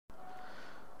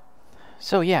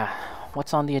So yeah,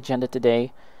 what's on the agenda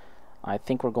today? I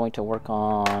think we're going to work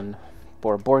on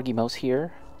for Borgimos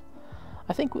here.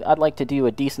 I think I'd like to do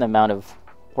a decent amount of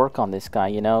work on this guy.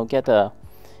 You know, get a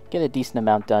decent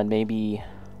amount done. Maybe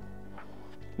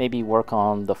work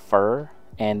on the fur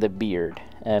and the beard,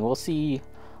 and we'll see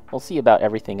about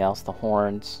everything else. The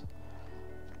horns.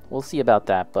 We'll see about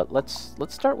that. But let's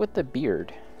start with the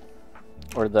beard,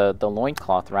 or the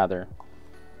loincloth rather.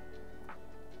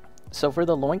 So for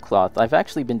the loincloth, I've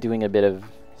actually been doing a bit of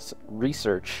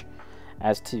research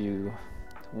as to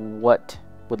what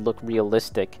would look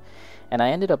realistic, and I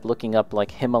ended up looking up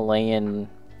like Himalayan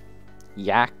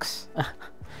yaks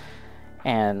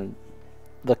and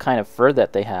the kind of fur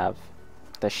that they have,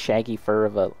 the shaggy fur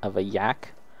of a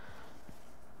yak,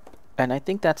 and I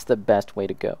think that's the best way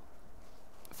to go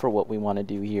for what we want to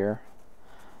do here.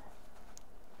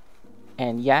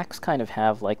 And yaks kind of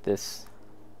have like this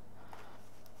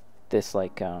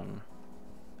like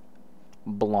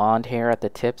blonde hair at the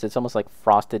tips. It's almost like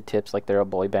frosted tips, like they're a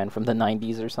boy band from the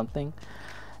 90s or something.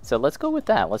 So let's go with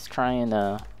that. Let's try and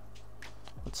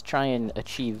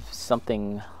achieve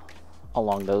something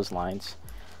along those lines.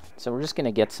 So we're just gonna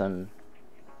get some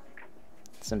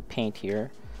paint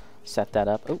here, set that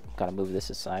up. Oh, gotta move this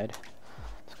aside.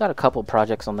 I've got a couple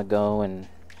projects on the go, and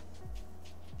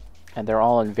they're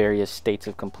all in various states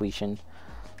of completion.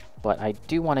 But I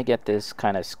do want to get this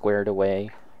kind of squared away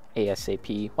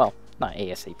ASAP. Well, not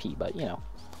ASAP, but you know,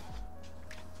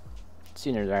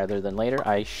 sooner rather than later.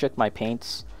 I shook my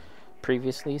paints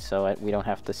previously, so we don't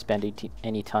have to spend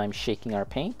any time shaking our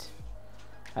paint.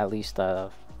 At least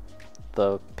the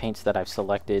paints that I've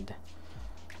selected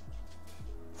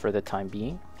for the time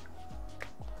being.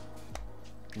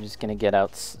 I'm just going to get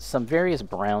out some various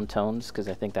brown tones because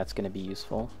I think that's going to be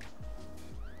useful.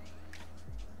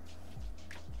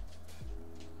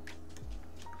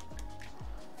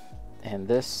 And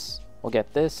this, we'll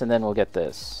get this, and then we'll get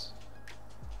this,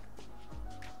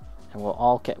 and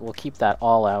we'll keep that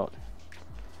all out,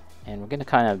 and we're gonna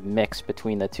kind of mix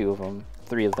between the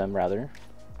three of them rather.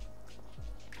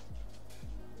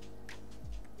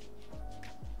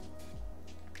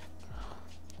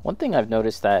 One thing I've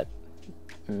noticed that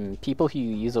people who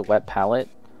use a wet palette,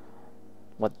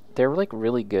 they're like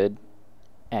really good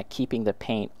at keeping the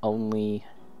paint only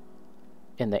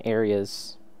in the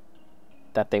areas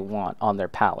that they want on their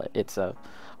palette. It's a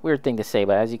weird thing to say,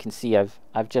 but as you can see,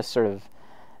 I've just sort of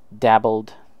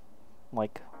dabbled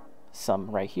like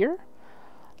some right here,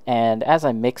 and as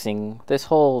I'm mixing, this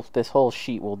whole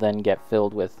sheet will then get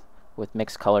filled with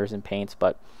mixed colors and paints.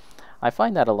 But I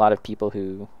find that a lot of people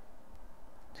who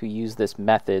use this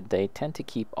method, they tend to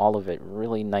keep all of it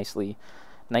really nice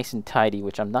and tidy,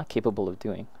 which I'm not capable of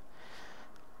doing.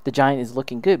 The giant is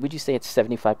looking good. Would you say it's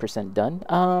 75% done?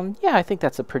 Yeah, I think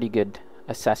that's a pretty good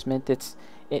assessment.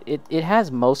 It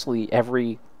has mostly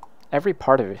every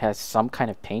part of it has some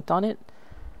kind of paint on it,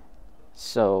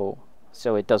 so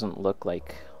it doesn't look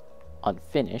like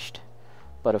unfinished.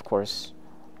 But of course,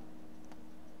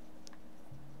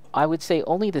 I would say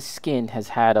only the skin has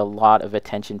had a lot of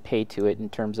attention paid to it in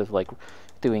terms of like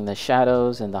doing the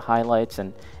shadows and the highlights,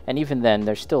 and even then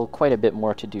there's still quite a bit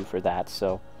more to do for that.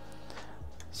 So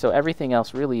everything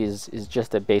else really is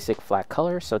just a basic flat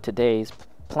color. So today's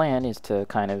plan is to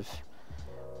kind of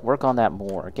work on that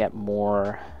more, get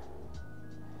more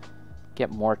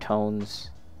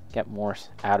tones, get more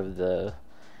out of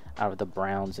the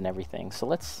browns and everything. So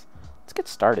let's get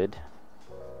started.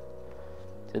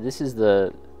 So this is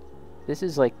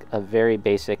like a very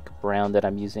basic brown that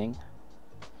I'm using,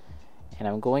 and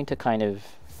I'm going to kind of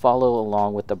follow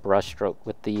along with the brush stroke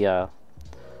with the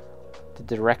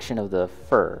direction of the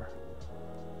fur.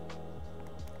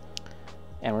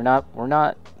 And we're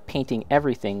not painting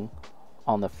everything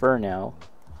on the fur now.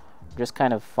 We're just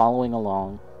kind of following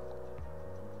along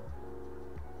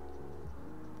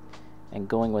and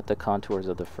going with the contours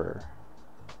of the fur.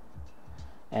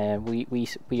 And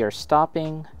we are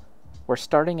stopping. We're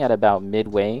starting at about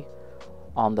midway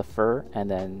on the fur, and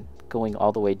then going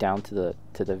all the way down to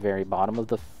the very bottom of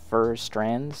the fur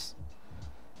strands.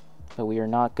 But we are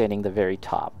not getting the very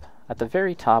top. At the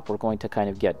very top, we're going to kind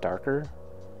of get darker.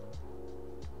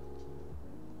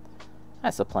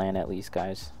 That's the plan, at least,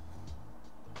 guys.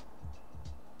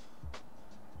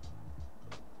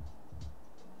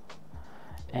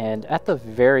 And at the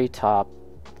very top,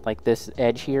 like this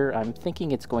edge here, I'm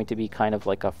thinking it's going to be kind of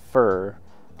like a fur,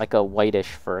 like a whitish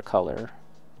fur color.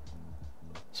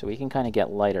 So we can kind of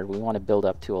get lighter. We want to build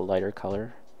up to a lighter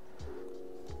color.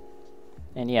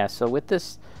 And yeah, so with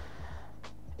this,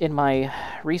 in my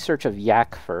research of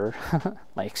yak fur,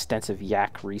 my extensive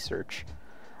yak research,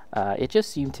 it just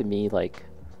seemed to me like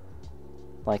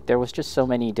Like, there was just so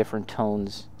many different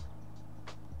tones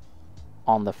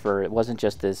on the fur. It wasn't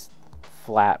just this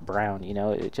flat brown, you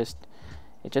know. It just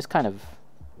kind of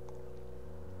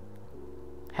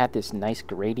had this nice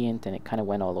gradient, and it kind of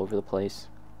went all over the place.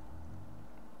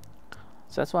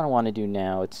 So that's what I want to do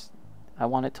now. I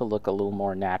want it to look a little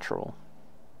more natural.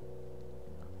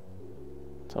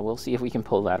 So we'll see if we can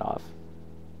pull that off.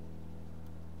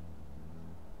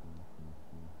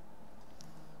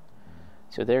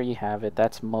 So there you have it.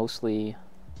 That's mostly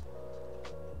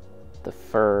the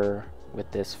fur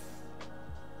with this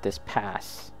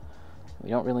pass. We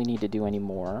don't really need to do any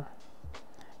more.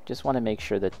 Just want to make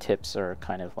sure the tips are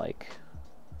kind of like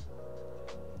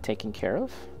taken care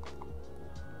of.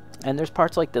 And there's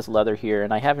parts like this leather here,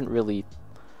 and I haven't really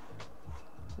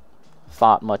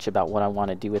thought much about what I want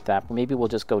to do with that. Maybe we'll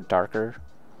just go darker,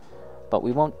 but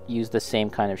we won't use the same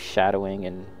kind of shadowing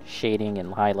and shading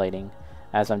and highlighting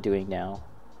as I'm doing now.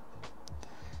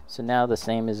 So now the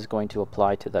same is going to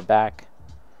apply to the back.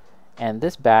 And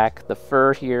this back, the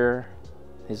fur here,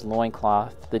 his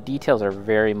loincloth, the details are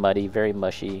very muddy, very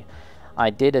mushy. I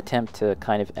did attempt to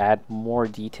kind of add more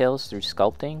details through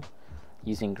sculpting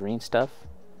using green stuff,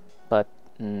 but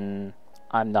I'm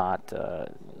not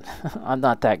I'm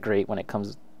not that great when it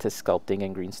comes to sculpting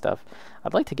and green stuff.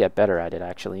 I'd like to get better at it,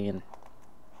 actually. And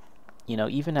you know,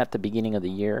 even at the beginning of the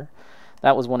year,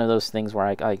 that was one of those things where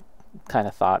I kind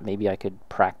of thought maybe I could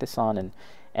practice on,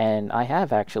 and I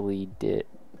have actually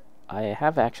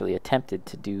attempted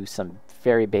to do some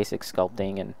very basic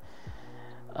sculpting, and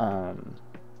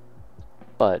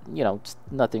but you know, it's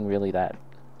nothing really that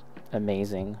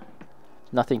amazing.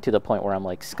 Nothing to the point where I'm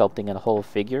like sculpting a whole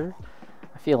figure.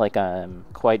 I feel like I'm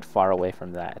quite far away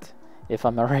from that, if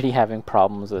I'm already having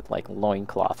problems with like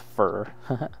loincloth fur.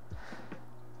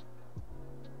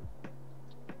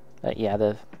 But yeah,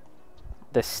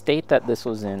 the state that this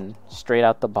was in, straight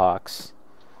out the box,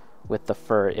 with the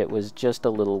fur, it was just a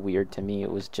little weird to me.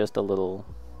 It was just a little...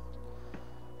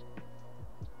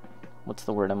 what's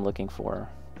the word I'm looking for?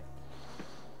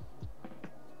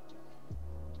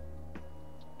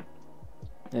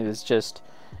 It's just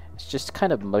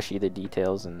kind of mushy, the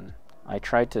details, and I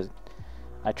tried to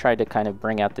kind of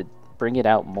bring it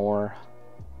out more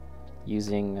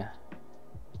using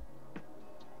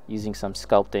some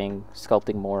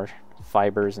sculpting more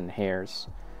fibers and hairs.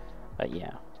 But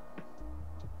yeah,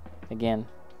 again,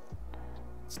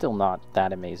 still not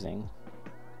that amazing.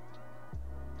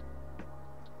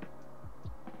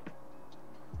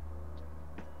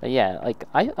 But yeah, like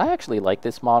I actually like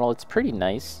this model. It's pretty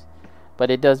nice, but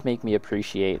it does make me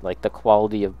appreciate like the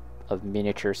quality of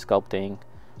miniature sculpting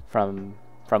from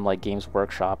like Games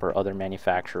Workshop or other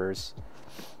manufacturers,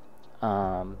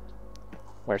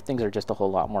 where things are just a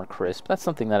whole lot more crisp. That's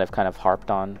something that I've kind of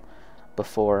harped on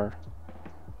before.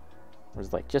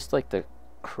 Was like just like the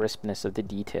crispness of the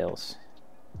details.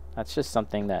 That's just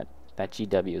something that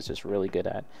GW is just really good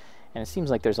at, and it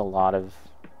seems like there's a lot of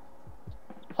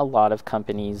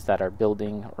companies that are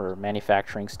building or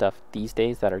manufacturing stuff these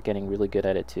days that are getting really good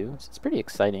at it too. So it's pretty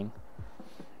exciting,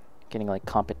 getting like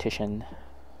competition.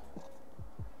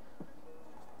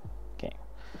 Okay,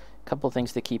 a couple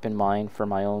things to keep in mind for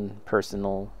my own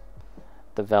personal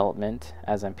development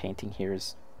as I'm painting here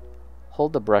is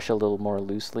hold the brush a little more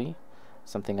loosely.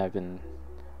 Something I've been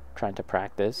trying to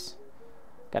practice.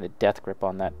 Got a death grip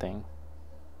on that thing.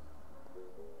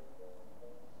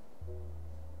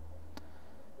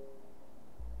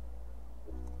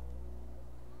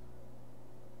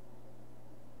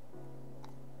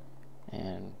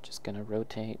 And just gonna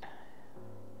rotate.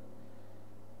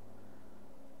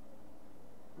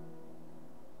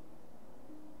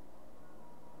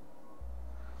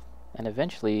 And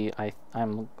eventually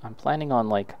I'm planning on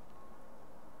like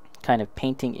kind of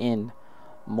painting in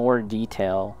more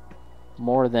detail,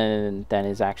 more than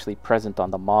is actually present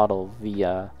on the model,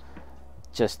 via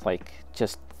just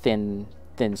thin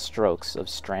strokes of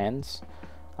strands.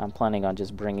 I'm planning on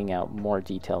just bringing out more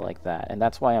detail like that, and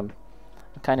that's why I'm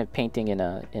kind of painting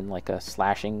in like a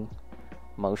slashing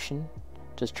motion,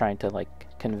 just trying to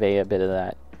like convey a bit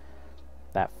of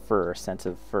that fur, sense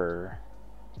of fur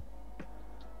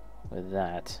with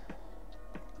that.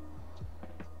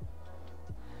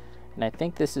 And I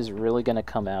think this is really going to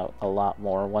come out a lot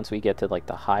more once we get to like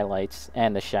the highlights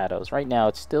and the shadows. Right now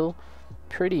it's still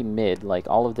pretty mid, like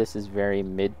all of this is very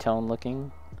mid-tone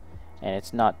looking, and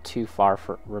it's not too far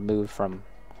removed from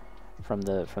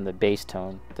the base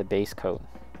tone, the base coat.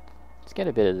 Let's get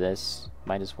a bit of this,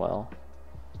 might as well.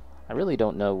 I really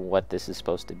don't know what this is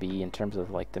supposed to be in terms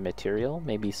of like the material.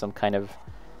 Maybe some kind of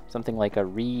something like a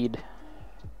reed,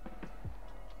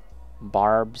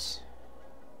 barbs,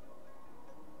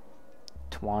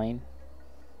 twine,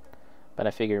 but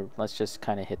I figure let's just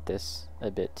kind of hit this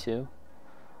a bit too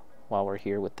while we're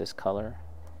here with this color.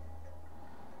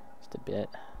 Just a bit.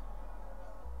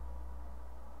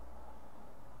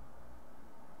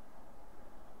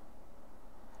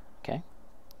 Okay.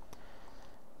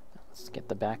 Let's get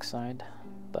the backside.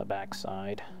 The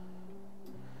backside.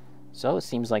 So it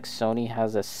seems like Sony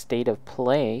has a state of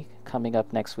play coming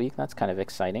up next week. That's kind of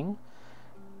exciting.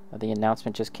 The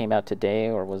announcement just came out today,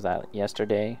 or was that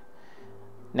yesterday?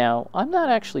 Now, I'm not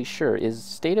actually sure. Is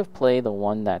state of play the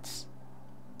one that's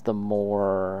the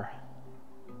more,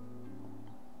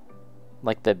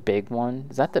 like the big one?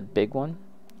 Is that the big one?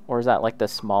 Or is that like the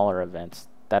smaller events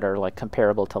that are like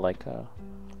comparable to like a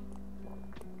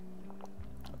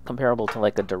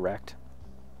direct,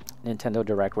 Nintendo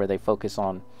Direct, where they focus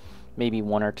on maybe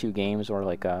 1 or 2 games, or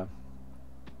like a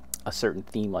certain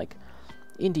theme like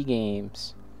indie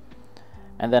games.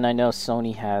 And then I know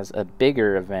Sony has a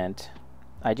bigger event.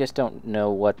 I just don't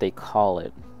know what they call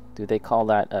it. Do they call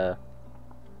that a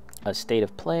state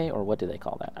of play, or what do they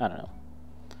call that? I don't know.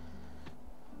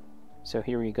 So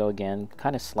here we go again,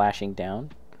 kind of slashing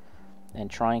down and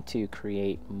trying to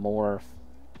create more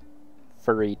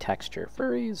furry texture.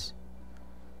 Furries!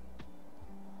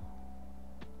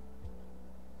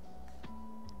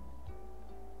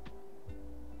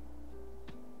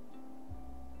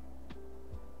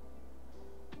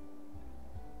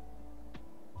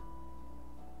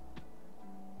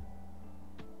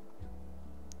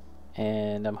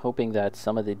 And I'm hoping that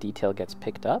some of the detail gets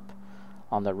picked up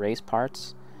on the raised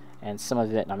parts, and some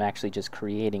of it I'm actually just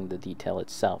creating the detail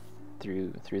itself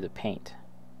through the paint.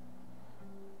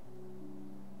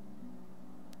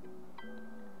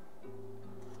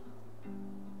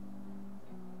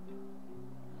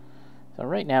 So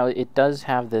right now it does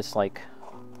have this like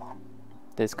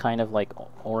this kind of like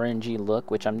orangey look,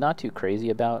 which I'm not too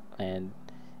crazy about, and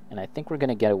I think we're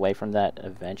gonna get away from that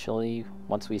eventually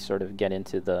once we sort of get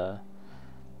into the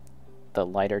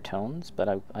lighter tones.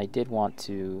 But I did want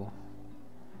to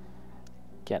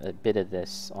get a bit of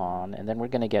this on, and then we're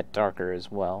gonna get darker as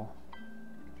well.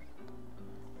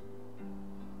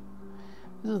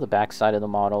 This is the back side of the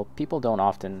model. People don't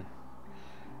often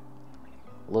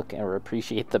look or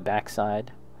appreciate the back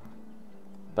side,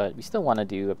 but we still want to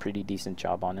do a pretty decent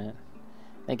job on it.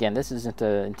 Again, this isn't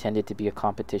intended to be a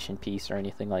competition piece or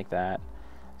anything like that,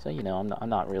 so you know, I'm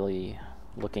not really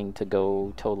looking to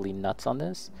go totally nuts on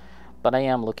this, but I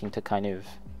am looking to kind of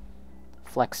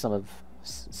flex some of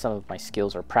my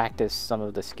skills, or practice some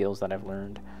of the skills that I've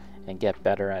learned, and get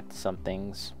better at some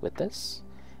things with this.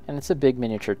 And it's a big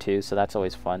miniature too, so that's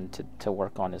always fun to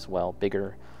work on as well.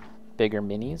 Bigger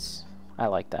minis. I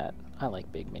like that. I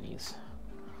like big minis.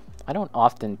 I don't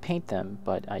often paint them,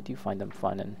 but I do find them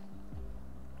fun, and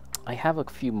I have a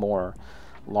few more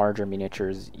larger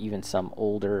miniatures, even some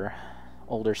older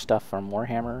stuff from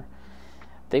Warhammer.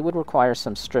 They would require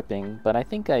some stripping, but I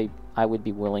think I would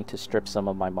be willing to strip some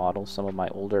of my models, some of my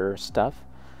older stuff.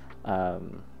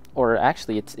 Or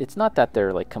actually, it's not that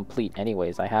they're like complete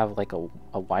anyways. I have like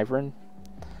a wyvern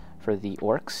for the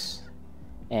orcs,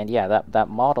 and yeah, that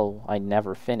model I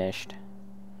never finished,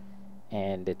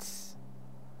 and it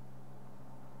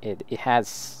has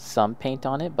some paint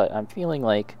on it, but I'm feeling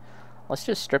like let's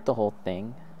just strip the whole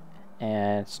thing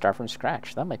and start from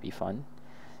scratch. That might be fun.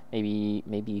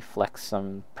 Maybe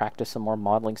practice some more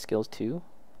modeling skills too.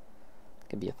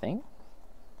 Could be a thing.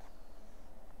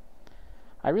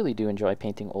 I really do enjoy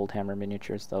painting old Hammer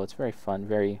miniatures, though. It's very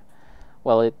fun,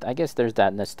 I guess there's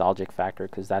that nostalgic factor,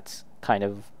 because that's kind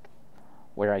of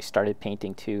where I started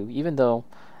painting too, even though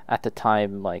at the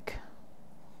time, like,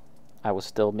 I was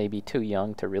still maybe too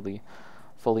young to really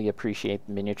fully appreciate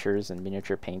miniatures and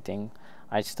miniature painting.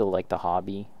 I still like the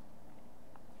hobby.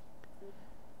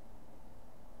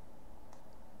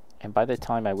 And by the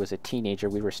time I was a teenager,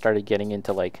 we started getting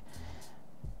into like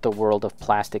the world of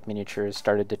plastic miniatures,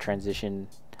 started to transition,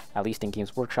 at least in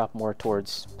Games Workshop, more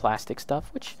towards plastic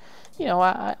stuff, which, you know,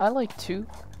 I like too,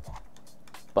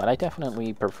 but I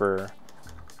definitely prefer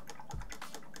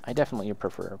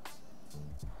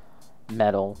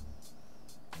metal,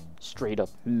 straight up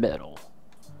metal.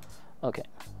 Okay,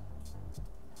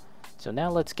 so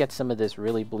now let's get some of this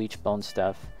really bleach bone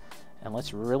stuff, and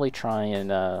let's really try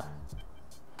and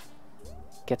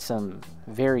get some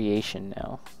variation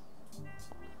now.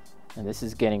 And this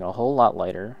is getting a whole lot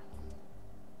lighter.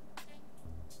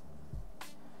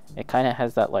 It kind of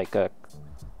has that like it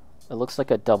looks like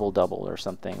a double-double or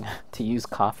something, to use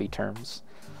coffee terms.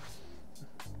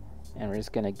 And we're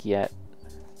just gonna get,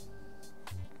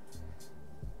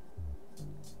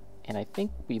 and I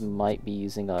think we might be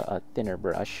using a thinner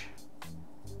brush.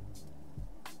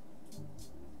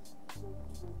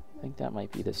 that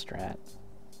might be the strat.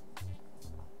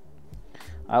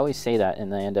 I always say that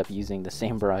and I end up using the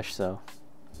same brush, so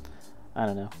I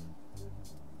don't know.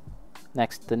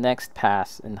 The next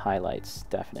pass in highlights,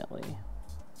 definitely.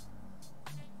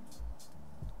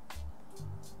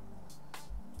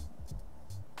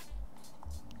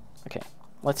 Okay,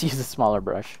 let's use a smaller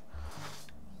brush.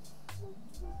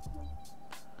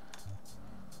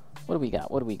 What do we got?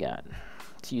 What do we got?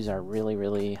 Let's use our really,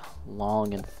 really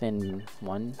long and thin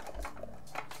one,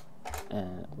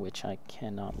 which I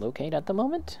cannot locate at the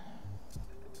moment.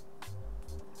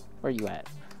 Where are you at?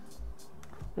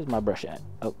 Where's my brush at?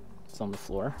 Oh, it's on the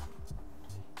floor.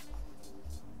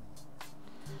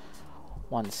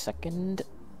 1 second.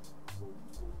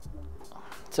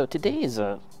 So today is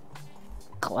a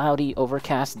cloudy,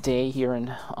 overcast day here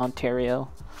in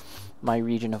Ontario, my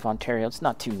region of Ontario. It's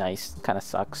not too nice, kind of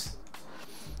sucks,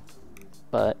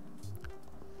 but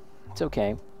it's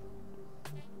okay.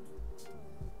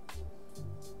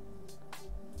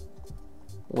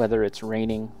 Whether it's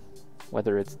raining,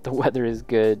 whether the weather is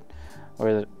good,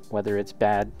 or whether it's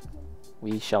bad,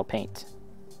 we shall paint.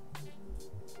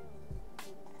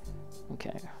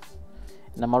 Okay,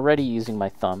 and I'm already using my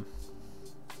thumb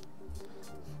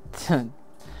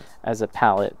as a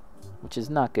palette, which is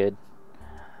not good.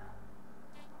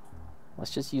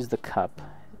 Let's just use the cup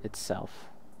itself.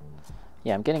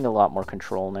 Yeah, I'm getting a lot more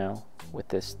control now with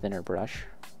this thinner brush.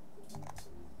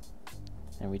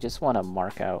 And we just want to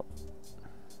mark out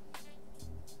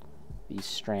these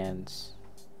strands.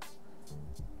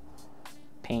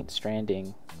 Paint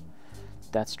stranding,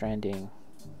 that stranding.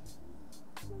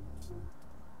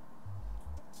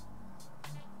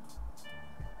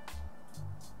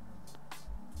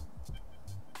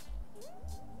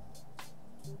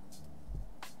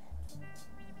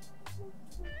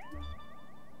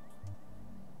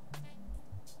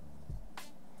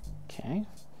 Okay,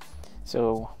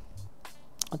 so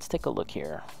let's take a look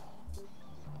here.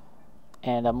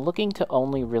 And I'm looking to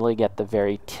only really get the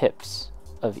very tips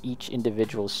of each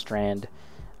individual strand.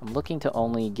 I'm looking to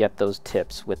only get those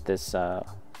tips with this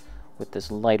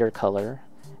lighter color,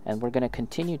 and we're going to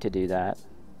continue to do that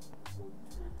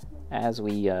as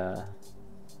we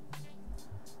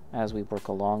work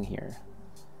along here.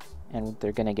 And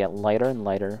they're going to get lighter and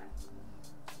lighter.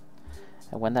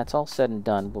 And when that's all said and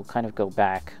done, we'll kind of go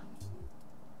back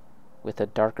with a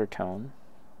darker tone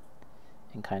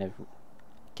and kind of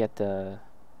get the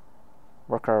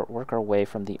work our way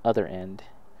from the other end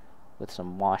with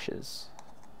some washes.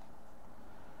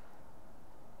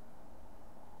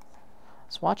 I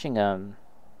was watching a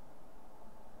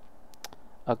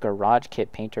garage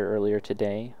kit painter earlier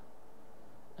today,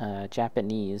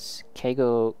 Japanese,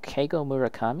 Keigo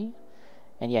Murakami,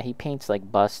 and yeah, he paints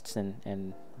like busts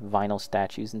and vinyl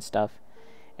statues and stuff.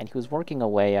 And he was working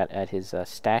away at his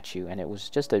statue, and it was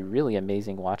just a really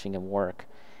amazing watching him work.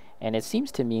 And it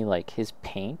seems to me like his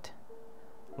paint,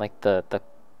 like the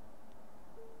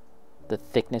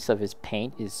thickness of his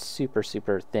paint is super,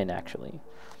 super thin actually,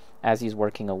 as he's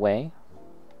working away.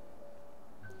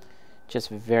 Just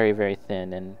very, very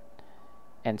thin,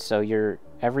 and so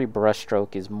every brush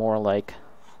stroke is more like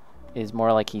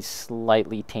he's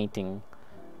slightly tinting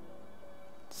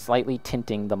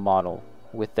the model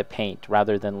with the paint,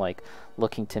 rather than like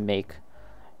looking to make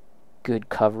good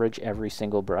coverage every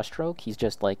single brush stroke. He's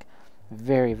just like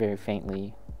very, very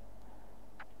faintly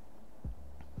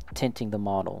tinting the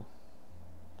model,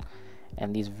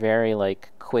 and these very like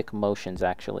quick motions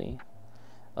actually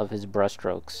of his brush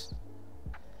strokes.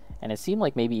 And it seemed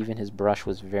like maybe even his brush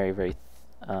was very, very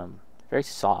very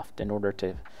soft in order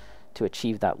to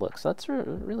achieve that look. So that's a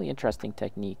really interesting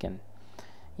technique. And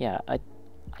yeah,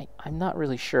 I'm not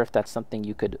really sure if that's something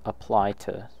you could apply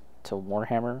to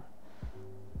Warhammer,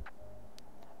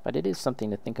 but it is something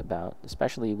to think about,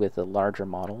 especially with a larger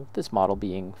model, this model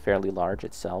being fairly large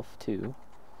itself too.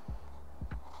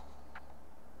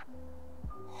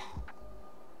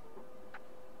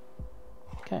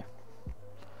 Okay,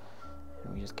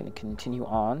 and we're just going to continue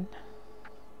on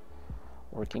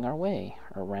working our way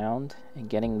around and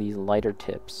getting these lighter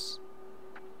tips.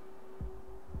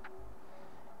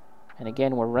 And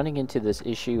again, we're running into this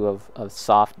issue of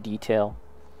soft detail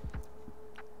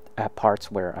at parts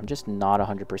where I'm just not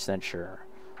 100% sure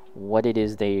what it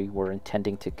is they were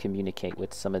intending to communicate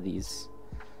with some of these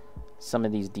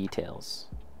details.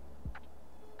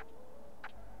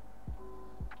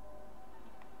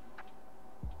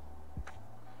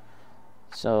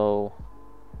 So,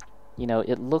 you know,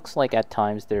 it looks like at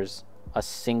times there's a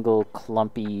single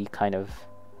clumpy kind of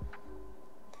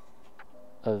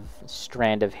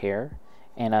strand of hair,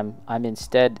 and I'm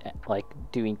instead like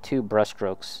doing two brush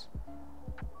strokes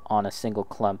on a single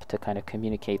clump to kind of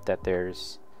communicate that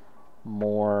there's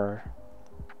more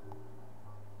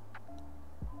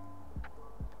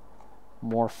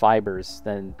fibers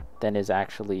than is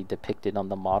actually depicted on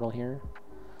the model here.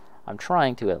 I'm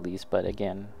trying to, at least, but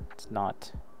again, it's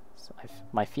not.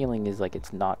 My feeling is like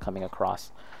it's not coming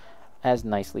across as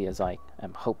nicely as I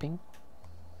am hoping.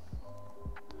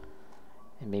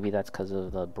 And maybe that's because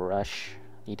of the brush.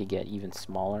 Need to get even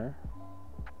smaller.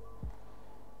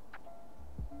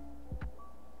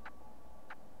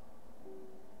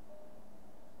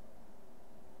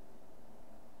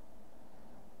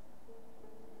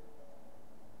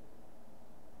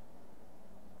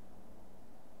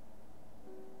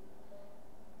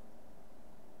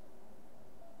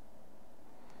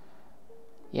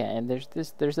 Yeah, and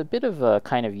there's a bit of a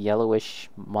kind of yellowish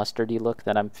mustardy look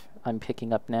that I'm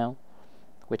picking up now,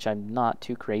 which I'm not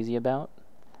too crazy about,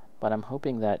 but I'm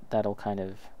hoping that that'll kind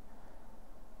of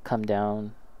come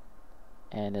down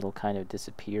and it'll kind of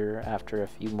disappear after a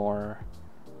few more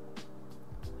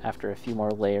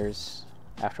layers,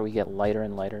 after we get lighter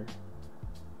and lighter.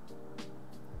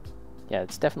 Yeah,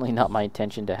 it's definitely not my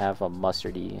intention to have a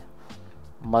mustardy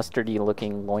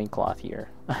looking loincloth here.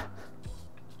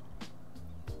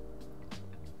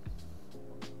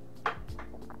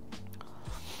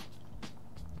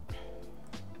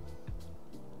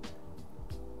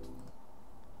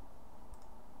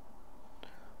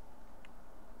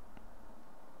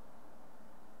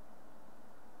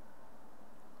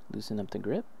 Loosen up the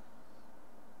grip.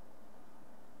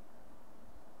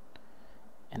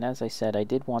 And as I said, I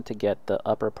did want to get the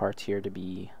upper parts here to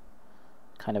be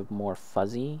kind of more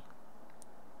fuzzy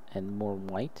and more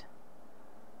white.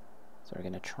 So we're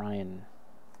going to try and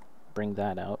bring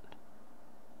that out.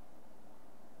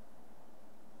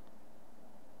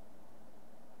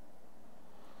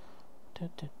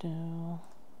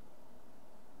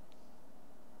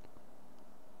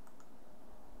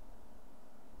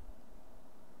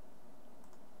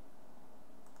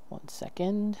 One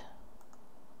second.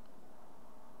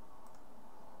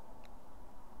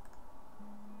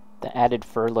 The added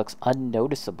fur looks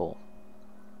unnoticeable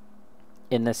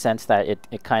in the sense that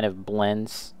it kind of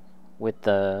blends with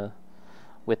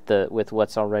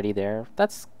what's already there.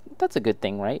 That's a good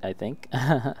thing, right? I think.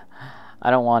 I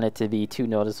don't want it to be too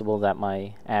noticeable that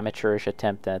my amateurish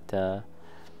attempt at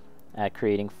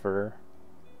creating fur.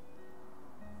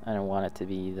 I don't want it to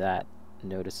be that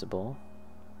noticeable.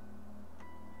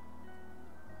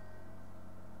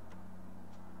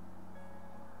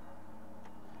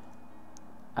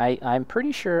 I'm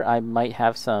pretty sure I might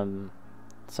have some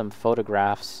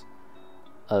photographs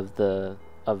of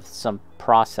some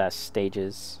process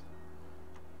stages,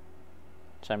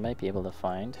 which I might be able to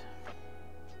find.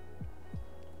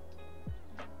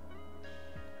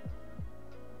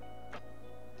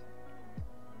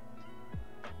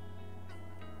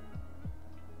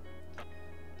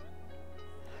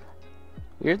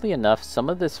 Weirdly enough, some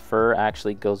of this fur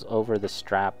actually goes over the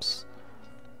straps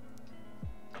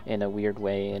in a weird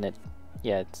way, and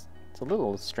it's a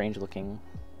little strange looking.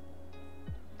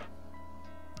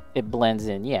 It blends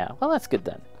in, yeah. Well, that's good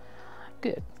then.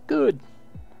 Good.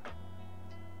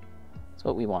 That's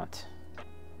what we want.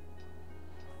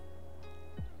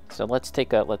 So let's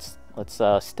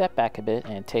step back a bit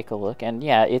and take a look. And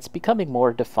yeah, it's becoming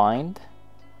more defined.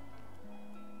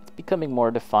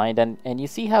 And you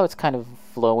see how it's kind of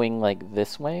flowing like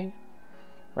this way,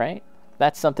 right?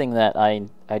 That's something that I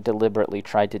deliberately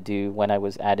tried to do when I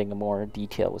was adding more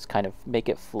detail, was kind of make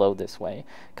it flow this way,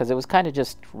 because it was kind of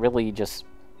just really just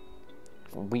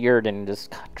weird and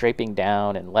just draping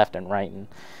down and left and right, and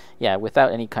yeah,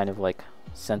 without any kind of like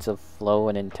sense of flow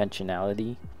and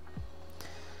intentionality.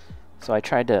 So I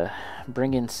tried to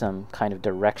bring in some kind of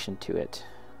direction to it.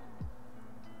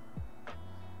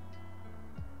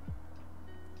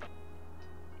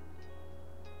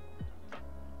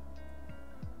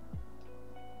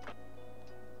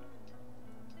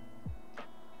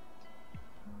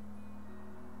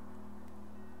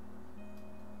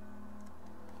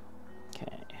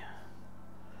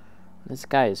 This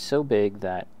guy is so big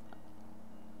that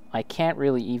I can't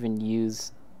really even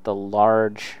use the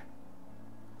large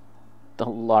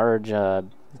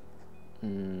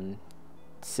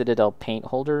Citadel paint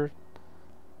holder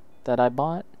that I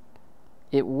bought.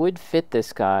 It would fit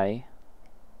this guy,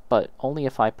 but only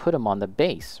if I put him on the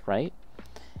base, right?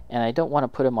 And I don't want to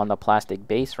put him on the plastic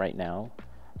base right now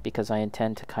because I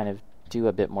intend to kind of do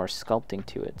a bit more sculpting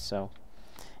to it. So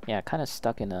yeah, kind of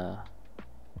stuck in a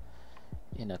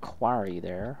quarry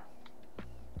there,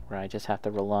 where I just have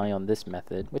to rely on this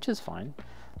method, which is fine.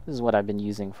 This is what I've been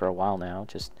using for a while now,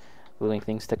 just gluing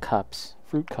things to cups,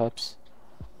 fruit cups.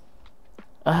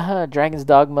 Dragon's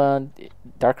Dogma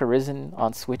Dark Arisen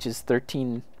on Switch is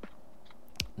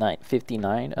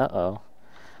 13.59. Uh-oh. Am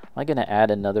I gonna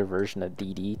add another version of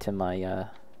DD to my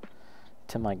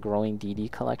growing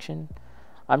DD collection?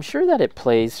 I'm sure that it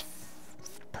plays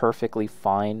perfectly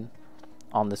fine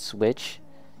on the Switch.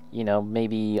 You know,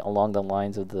 maybe along the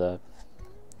lines of the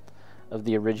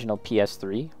original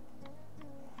PS3,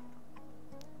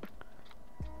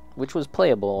 which was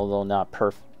playable, although not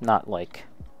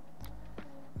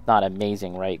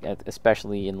amazing, right?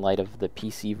 Especially in light of the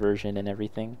PC version and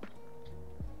everything,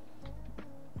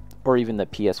 or even the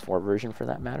PS4 version for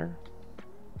that matter.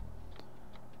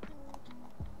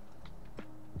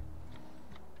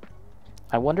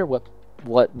 I wonder what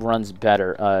runs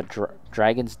better,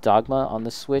 Dragon's Dogma on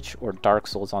the Switch or Dark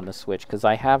Souls on the Switch, because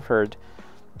I have heard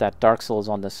that Dark Souls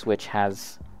on the Switch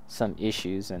has some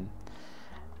issues, and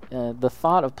the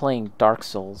thought of playing Dark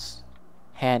Souls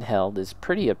handheld is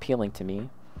pretty appealing to me,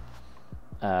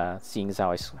 seeing as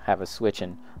how I have a Switch,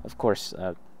 and of course,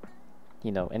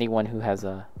 you know, anyone who has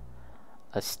a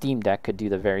Steam Deck could do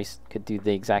the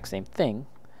exact same thing,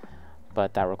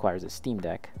 but that requires a Steam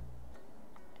Deck.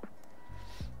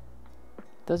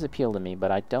 It does appeal to me,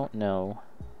 but I don't know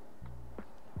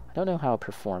how it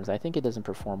performs. I think it doesn't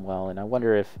perform well, and I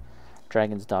wonder if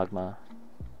Dragon's Dogma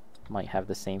might have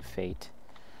the same fate.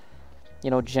 You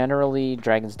know, generally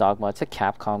Dragon's Dogma, it's a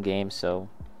Capcom game, so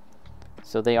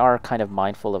they are kind of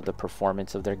mindful of the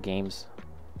performance of their games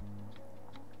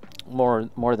more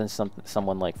than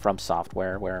someone like From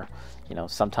Software, where, you know,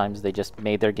 sometimes they just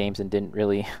made their games and didn't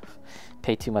really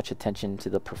pay too much attention to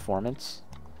the performance.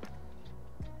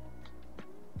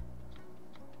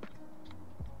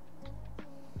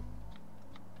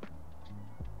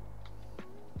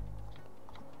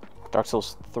 Dark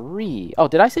Souls 3. Oh,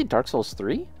 did I say Dark Souls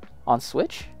 3 on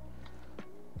Switch?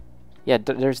 Yeah,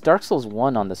 there's Dark Souls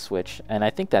 1 on the Switch, and I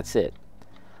think that's it.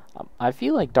 I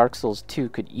feel like Dark Souls 2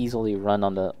 could easily run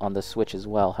on the Switch as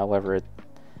well. However,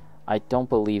 I don't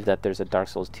believe that there's a Dark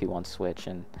Souls 2 on Switch,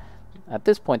 and at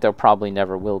this point there probably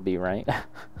never will be, right?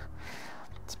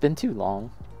 It's been too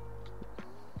long.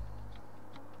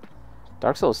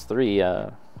 Dark Souls 3,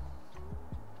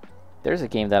 there's a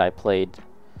game that I played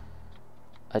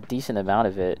a decent amount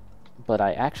of it, but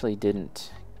I actually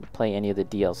didn't play any of the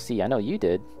DLC. I know you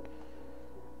did,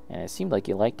 and it seemed like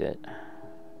you liked it.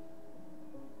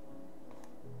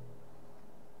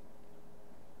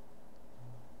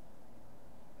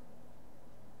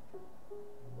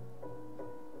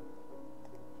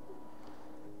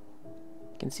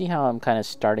 You can see how I'm kind of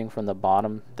starting from the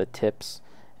bottom, the tips,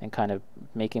 and kind of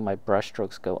making my brush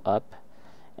strokes go up,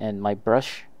 and my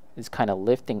brush is kind of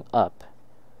lifting up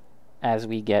as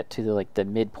we get to the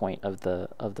midpoint of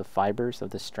the fibers of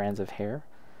the strands of hair,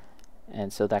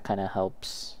 and so that kind of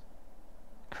helps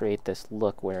create this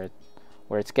look where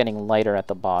it's getting lighter at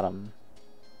the bottom.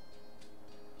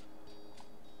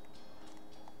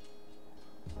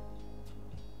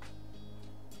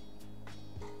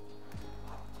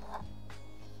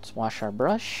 Let's wash our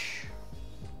brush.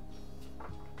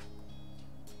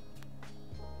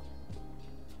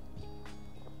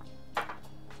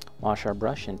 Wash our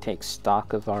brush and take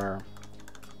stock of our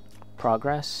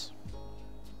progress.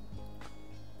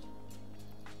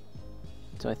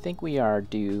 So I think we are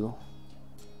due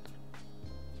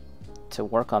to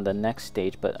work on the next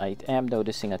stage, but I am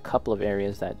noticing a couple of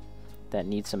areas that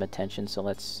need some attention, so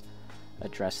let's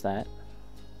address that.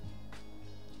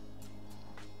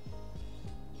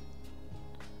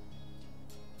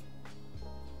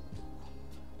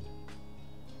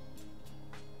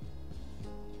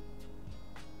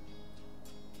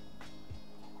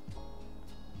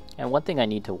 And one thing I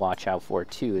need to watch out for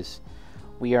too is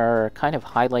we are kind of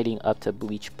highlighting up to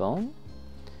bleach bone,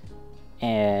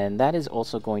 and that is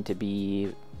also going to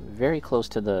be very close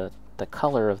to the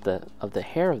color of the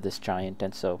hair of this giant,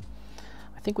 and so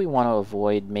I think we want to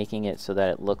avoid making it so that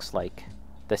it looks like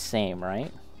the same,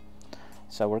 right?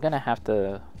 So we're gonna have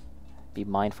to be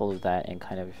mindful of that and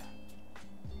kind of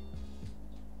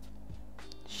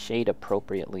shade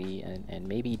appropriately, and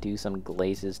maybe do some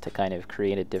glazes to kind of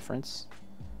create a difference.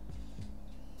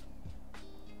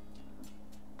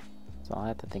 So I'll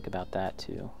have to think about that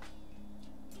too.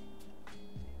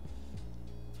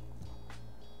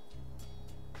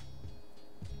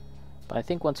 But I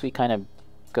think once we kind of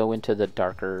go into the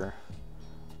darker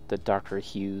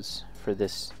hues for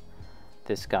this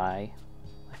guy,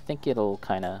 I think it'll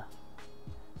kind of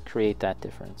create that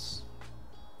difference.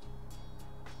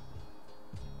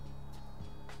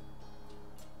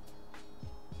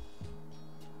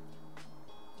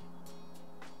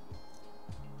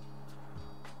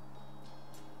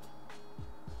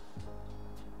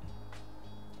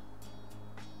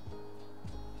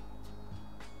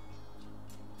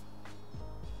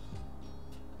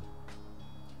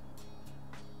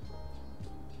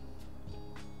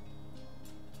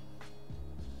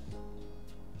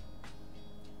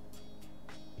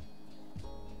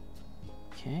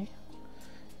 Okay.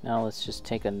 Now let's just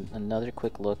take another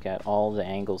quick look at all the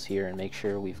angles here and make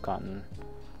sure we've gotten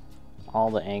all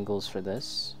the angles for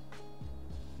this.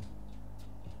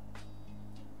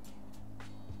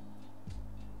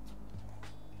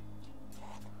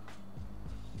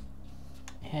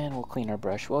 And we'll clean our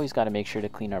brush. We always got to make sure to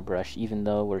clean our brush even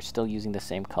though we're still using the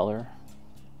same color.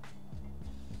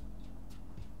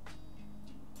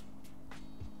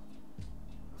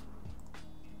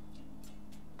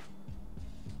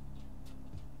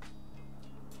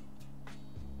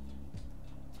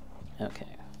 Okay.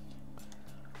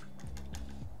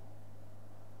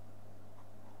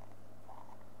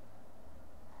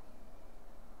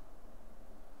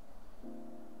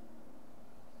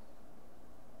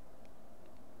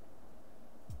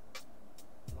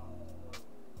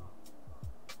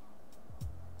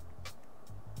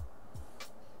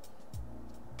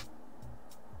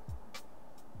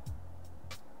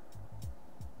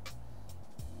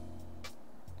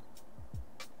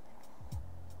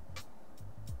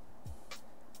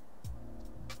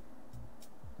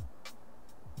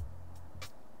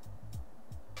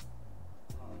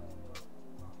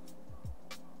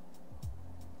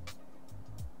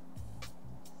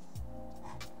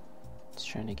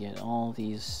 Trying to get all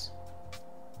these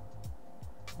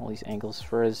angles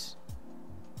for as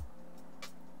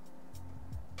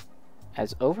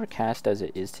overcast as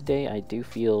it is today. I do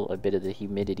feel a bit of the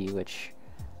humidity, which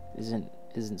isn't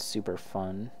super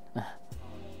fun.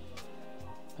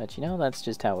 But you know, that's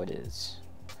just how it is.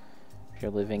 If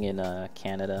you're living in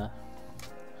Canada.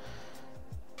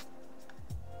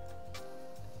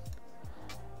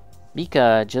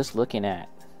 Mika, just looking at.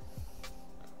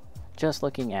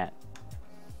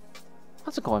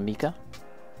 How's it going, Mika?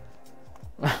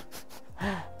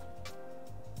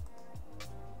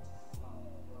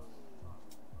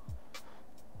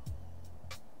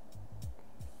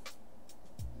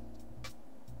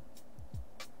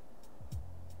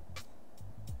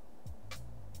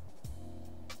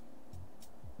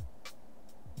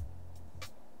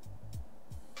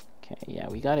 Okay, yeah,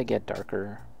 we gotta get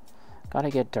darker. Gotta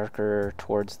get darker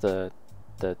towards the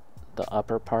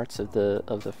upper parts of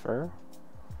the fur.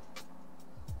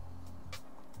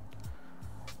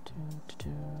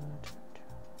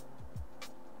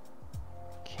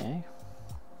 Okay.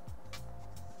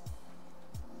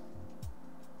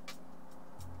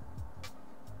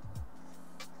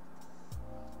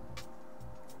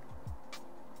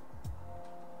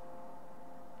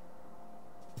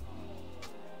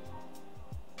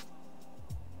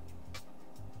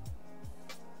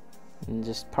 And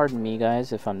just pardon me,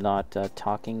 guys, if I'm not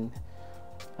talking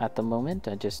at the moment.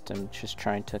 I'm just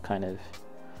trying to kind of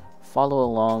follow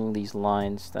along these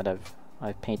lines that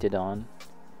I've painted on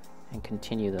and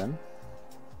continue them.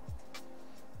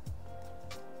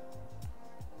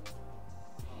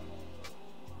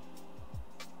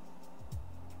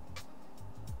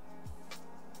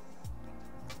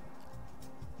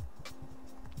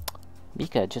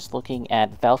 Mika, just looking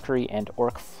at Valkyrie and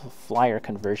Orc flyer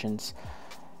conversions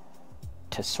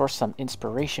to source some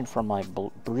inspiration from my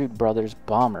Brood Brothers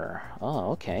bomber.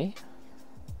 Oh, okay.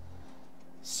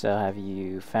 So have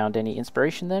you found any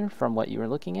inspiration then from what you were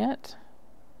looking at?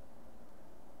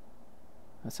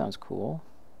 That sounds cool.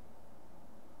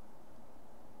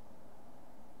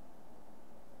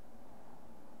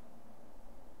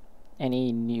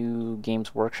 Any new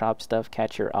Games Workshop stuff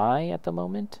catch your eye at the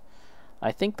moment?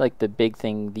 I think like the big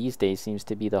thing these days seems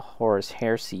to be the Horus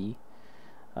Heresy.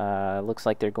 Looks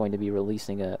like they're going to be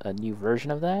releasing a new version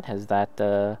of that. Has that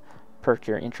perked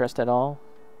your interest at all?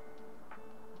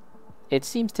 It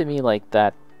seems to me like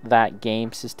that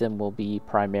game system will be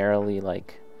primarily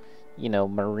like, you know,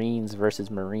 Marines versus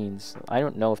Marines. I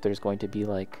don't know if there's going to be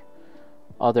like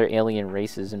other alien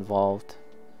races involved.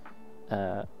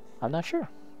 I'm not sure.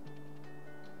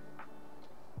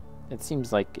 It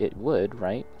seems like it would,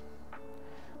 right?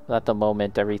 But at the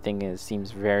moment, everything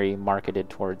seems very marketed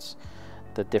towards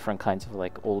the different kinds of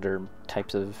like older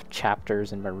types of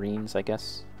chapters and Marines, I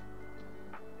guess.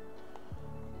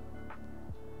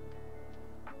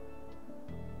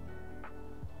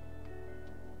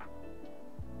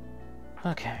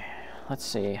 Okay, let's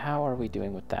see, how are we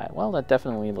doing with that? Well, that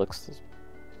definitely looks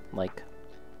like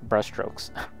brushstrokes.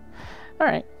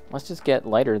 Alright, let's just get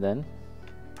lighter then.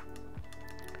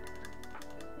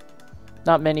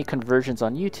 Not many conversions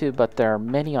on YouTube, but there are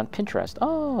many on Pinterest.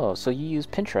 Oh, so you use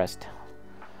Pinterest.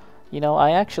 You know,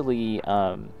 I actually,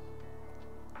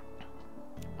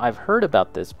 I've heard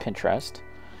about this Pinterest,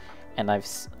 and I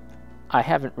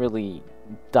haven't really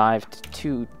dived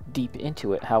too deep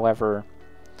into it. However,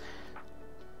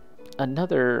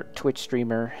 another Twitch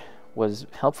streamer was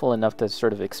helpful enough to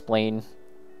sort of explain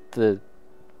the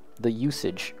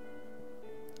usage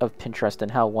of Pinterest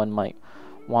and how one might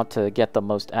want to get the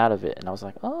most out of it. And I was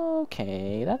like, oh,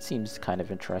 okay, that seems kind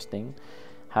of interesting,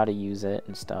 how to use it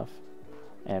and stuff,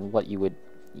 and what you would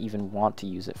even want to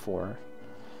use it for.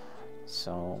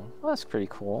 So well, that's pretty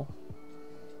cool.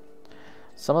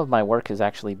 Some of my work has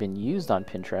actually been used on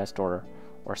Pinterest, or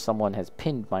someone has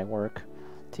pinned my work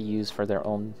to use for their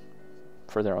own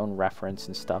reference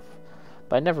and stuff.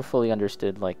 But I never fully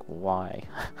understood like why.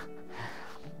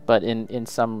 But in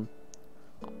some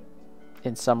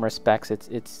respects,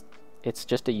 it's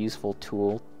just a useful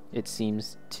tool. It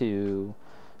seems to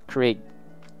create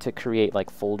like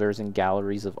folders and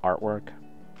galleries of artwork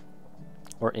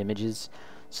or images,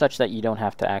 such that you don't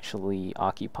have to actually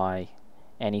occupy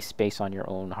any space on your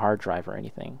own hard drive or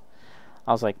anything.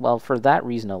 I was like, well, for that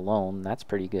reason alone, that's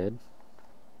pretty good.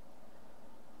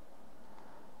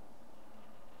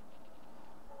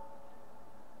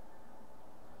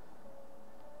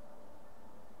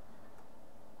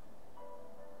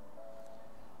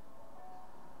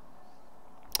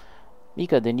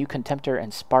 Mika, the new Contemptor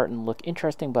and Spartan look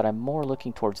interesting, but I'm more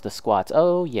looking towards the squats.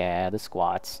 Oh yeah, the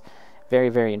squats. Very,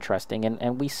 very interesting.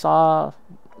 And we saw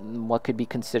what could be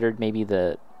considered maybe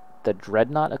the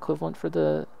Dreadnought equivalent for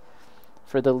the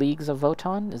Leagues of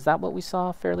Votann. Is that what we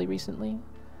saw fairly recently?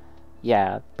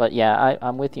 Yeah, but yeah,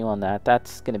 I'm with you on that.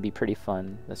 That's going to be pretty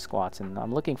fun, the squats, and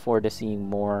I'm looking forward to seeing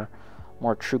more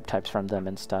troop types from them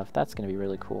and stuff. That's going to be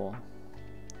really cool.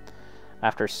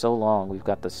 After so long, we've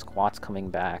got the squats coming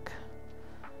back.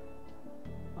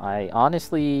 I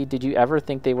honestly, did you ever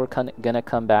think they were gonna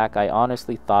come back? I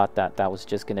honestly thought that was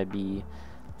just gonna be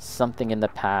something in the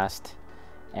past,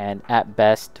 and at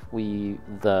best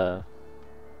the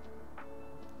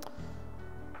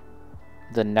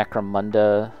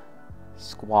Necromunda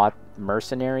squat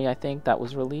mercenary, I think, that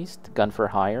was released, Gun for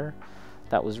Hire,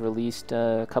 that was released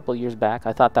a couple years back.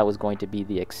 I thought that was going to be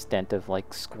the extent of like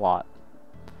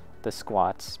the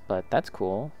squats, but that's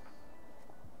cool.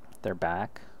 They're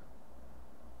back.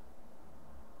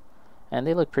 And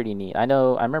they look pretty neat. I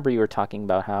remember you were talking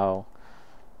about how,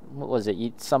 what was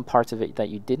it, some parts of it that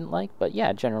you didn't like, but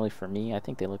yeah, generally for me, I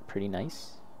think they look pretty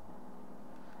nice.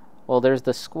 Well, there's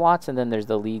the squats, and then there's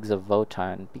the Leagues of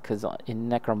Votann, because in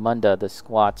Necromunda, the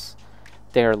squats,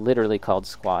 they're literally called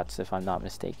squats, if I'm not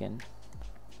mistaken.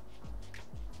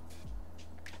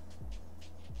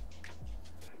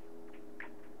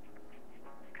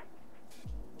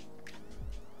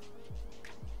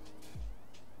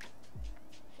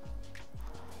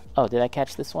 Oh, did I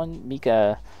catch this one?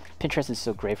 Mika, Pinterest is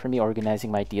so great for me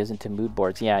organizing my ideas into mood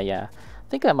boards. Yeah. I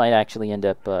think I might actually end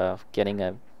up getting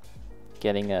a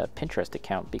Pinterest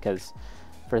account, because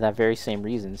for that very same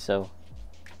reason. So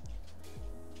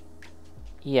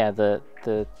yeah, the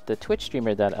Twitch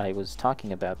streamer that I was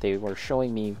talking about, they were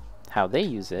showing me how they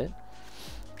use it,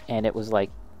 and it was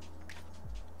like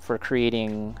for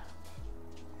creating,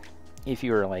 if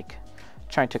you were like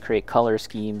trying to create color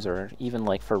schemes, or even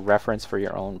like for reference for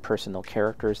your own personal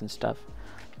characters and stuff,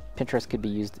 Pinterest could be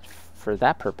used for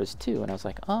that purpose too. And I was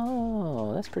like,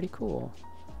 oh, that's pretty cool.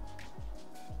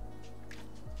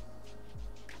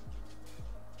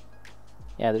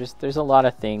 Yeah, there's a lot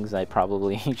of things I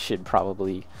probably should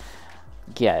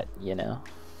get, you know,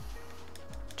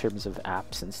 in terms of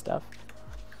apps and stuff.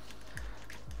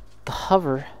 The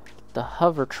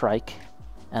hover trike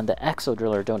and the exo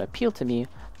driller don't appeal to me,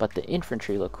 but the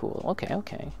infantry look cool.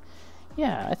 Okay.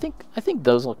 Yeah, I think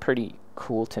those look pretty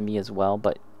cool to me as well,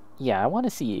 but yeah,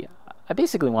 I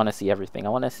basically want to see everything. I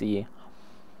want to see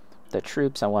the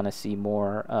troops, I want to see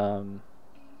more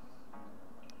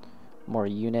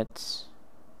units.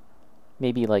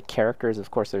 Maybe like characters.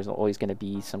 Of course, there's always going to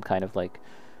be some kind of like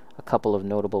a couple of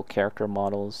notable character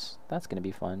models. That's going to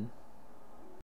be fun.